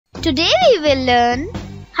Today we will learn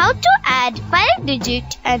how to add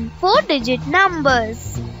 5-digit and 4-digit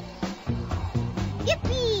numbers.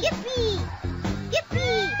 Yippee! Yippee!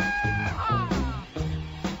 Yippee!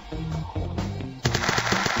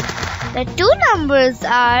 The two numbers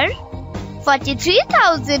are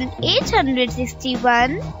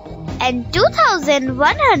 43,861 and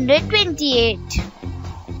 2,128.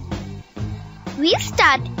 We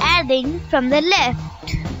start adding from the left.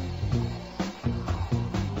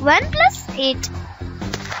 1 plus 8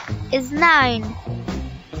 is 9.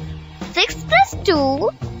 6 plus 2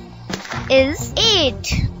 is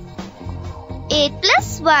 8. 8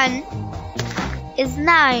 plus 1 is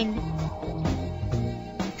 9.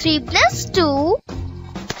 3 plus 2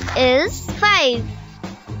 is 5.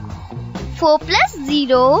 4 plus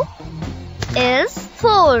 0 is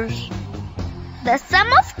 4. The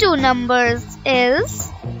sum of two numbers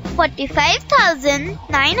is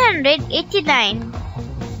 45,989.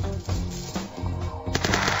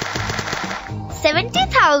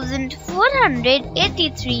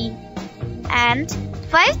 70,483 and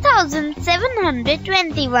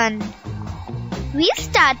 5,721. We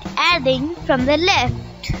start adding from the left.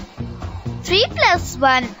 3 plus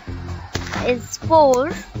 1 is 4.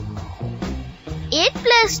 8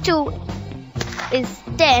 plus 2 is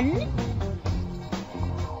 10.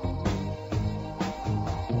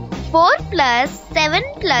 4 plus 7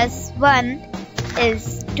 plus 1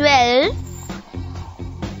 is 12.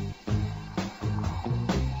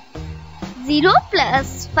 0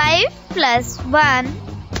 plus 5 plus 1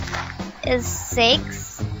 is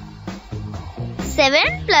 6.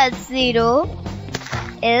 7 plus 0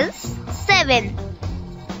 is 7.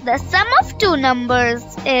 The sum of two numbers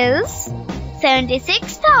is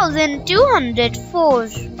 76,204.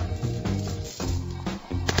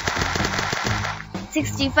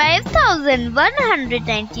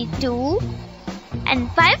 65,192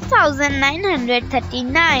 and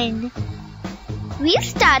 5,939. We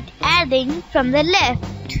start adding from the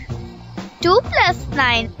left. 2 plus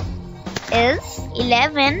 9 is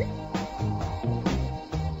 11.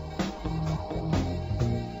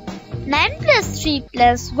 9 plus 3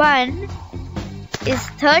 plus 1 is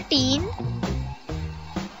 13.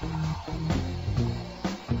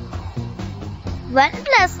 1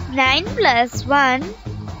 plus 9 plus 1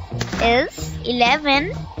 is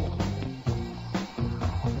 11.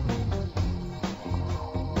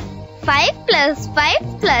 5 plus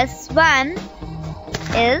 5 plus 1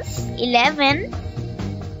 is 11.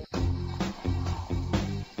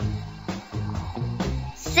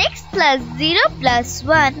 6 plus 0 plus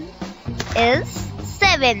 1 is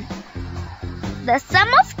 7. The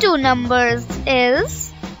sum of two numbers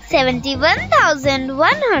is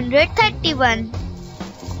 71,131.